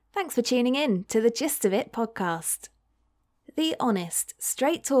Thanks for tuning in to the Gist of It podcast. The honest,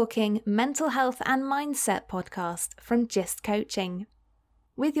 straight-talking mental health and mindset podcast from Gist Coaching.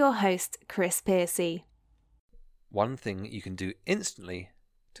 With your host, Chris Piercy. One thing you can do instantly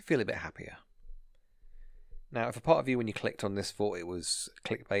to feel a bit happier. Now, if a part of you when you clicked on this thought it was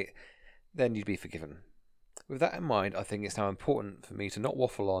clickbait, then you'd be forgiven. With that in mind, I think it's now important for me to not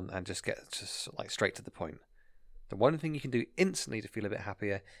waffle on and just get straight to the point. The one thing you can do instantly to feel a bit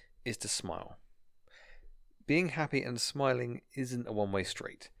happier is to smile. Being happy and smiling isn't a one-way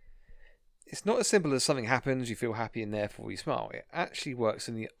street. It's not as simple as something happens, you feel happy and therefore you smile. It actually works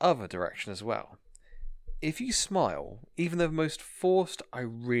in the other direction as well. If you smile, even the most forced, I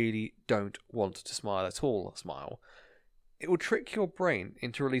really don't want to smile at all smile, it will trick your brain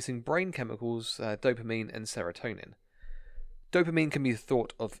into releasing brain chemicals, dopamine and serotonin. Dopamine can be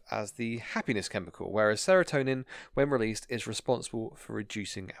thought of as the happiness chemical, whereas serotonin, when released, is responsible for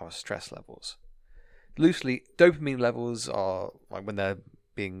reducing our stress levels. Loosely, dopamine levels are, when they're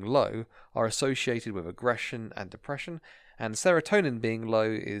being low, are associated with aggression and depression, and serotonin being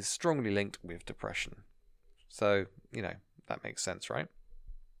low is strongly linked with depression. So, that makes sense, right?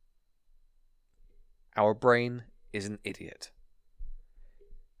 Our brain is an idiot.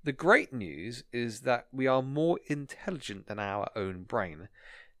 The great news is that we are more intelligent than our own brain.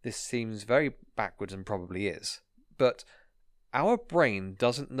 This seems very backwards and probably is. But our brain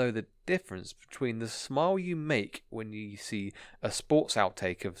doesn't know the difference between the smile you make when you see a sports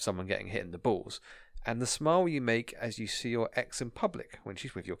outtake of someone getting hit in the balls and the smile you make as you see your ex in public when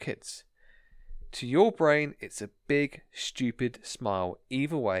she's with your kids. To your brain, it's a big, stupid smile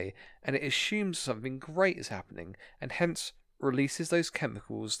either way, and it assumes something great is happening, and hence releases those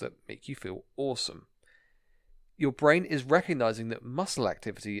chemicals that make you feel awesome. Your brain is recognizing that muscle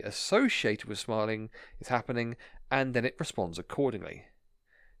activity associated with smiling is happening, and then it responds accordingly.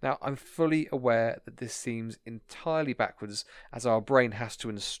 Now, I'm fully aware that this seems entirely backwards, as our brain has to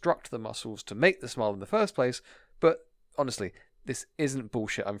instruct the muscles to make the smile in the first place, but honestly, this isn't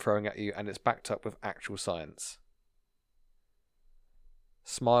bullshit I'm throwing at you, and it's backed up with actual science.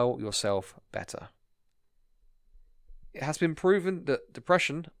 Smile yourself better. It has been proven that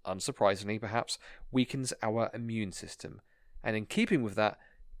depression, unsurprisingly perhaps, weakens our immune system, and in keeping with that,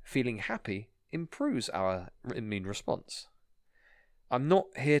 feeling happy improves our immune response. I'm not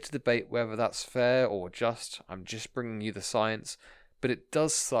here to debate whether that's fair or just, I'm just bringing you the science, but it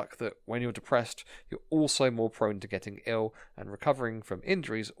does suck that when you're depressed, you're also more prone to getting ill, and recovering from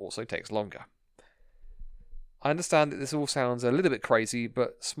injuries also takes longer. I understand that this all sounds a little bit crazy,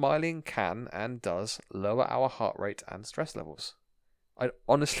 but smiling can and does lower our heart rate and stress levels. I'd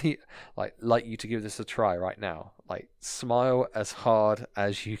honestly like you to give this a try right now. Smile as hard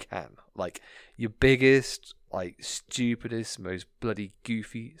as you can. Your biggest, stupidest, most bloody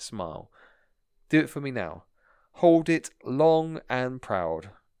goofy smile. Do it for me now. Hold it long and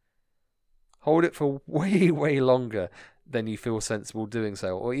proud. Hold it for way, way longer than you feel sensible doing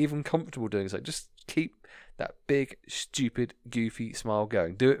so, or even comfortable doing so. Just keep that big, stupid, goofy smile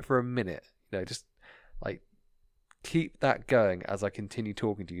going. Do it for a minute. Keep that going as I continue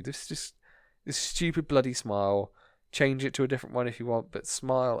talking to you. This stupid bloody smile. Change it to a different one if you want, but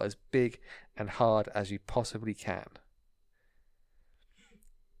smile as big and hard as you possibly can.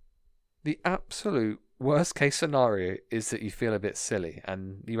 The absolute worst case scenario is that you feel a bit silly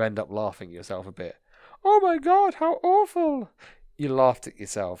and you end up laughing yourself a bit. Oh my god, how awful! You laughed at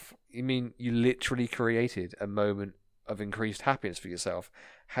yourself. You mean you literally created a moment of increased happiness for yourself.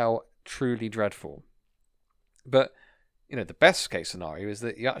 How truly dreadful. But, the best case scenario is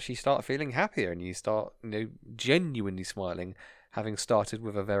that you actually start feeling happier and you start, genuinely smiling, having started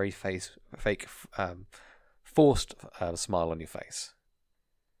with a very fake, forced smile on your face.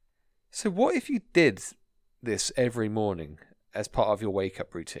 So what if you did this every morning as part of your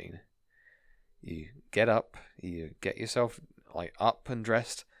wake-up routine? You get up, you get yourself up and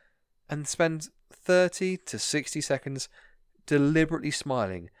dressed, and spend 30 to 60 seconds deliberately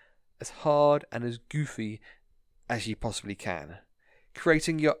smiling as hard and as goofy as you possibly can,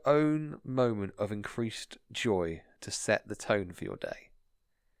 creating your own moment of increased joy to set the tone for your day.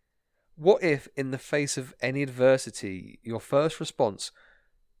 What if, in the face of any adversity, your first response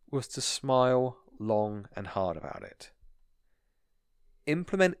was to smile long and hard about it?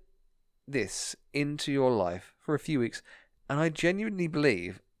 Implement this into your life for a few weeks, and I genuinely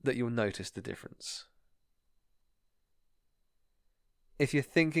believe that you'll notice the difference. If you're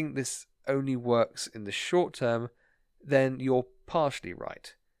thinking this only works in the short term, then you're partially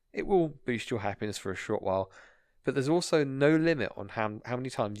right. It will boost your happiness for a short while, but there's also no limit on how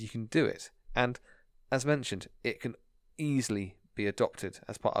many times you can do it. And as mentioned, it can easily be adopted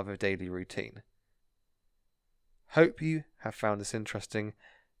as part of a daily routine. Hope you have found this interesting,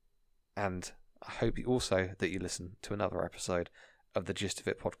 and I hope you also that you listen to another episode of the Gist of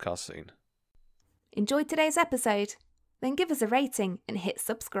It podcast soon. Enjoyed today's episode? Then give us a rating and hit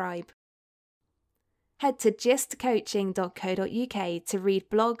subscribe. Head to gistcoaching.co.uk to read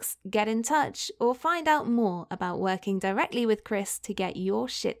blogs, get in touch, or find out more about working directly with Chris to get your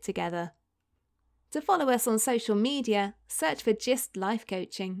shit together. To follow us on social media, search for Gist Life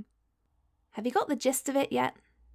Coaching. Have you got the gist of it yet?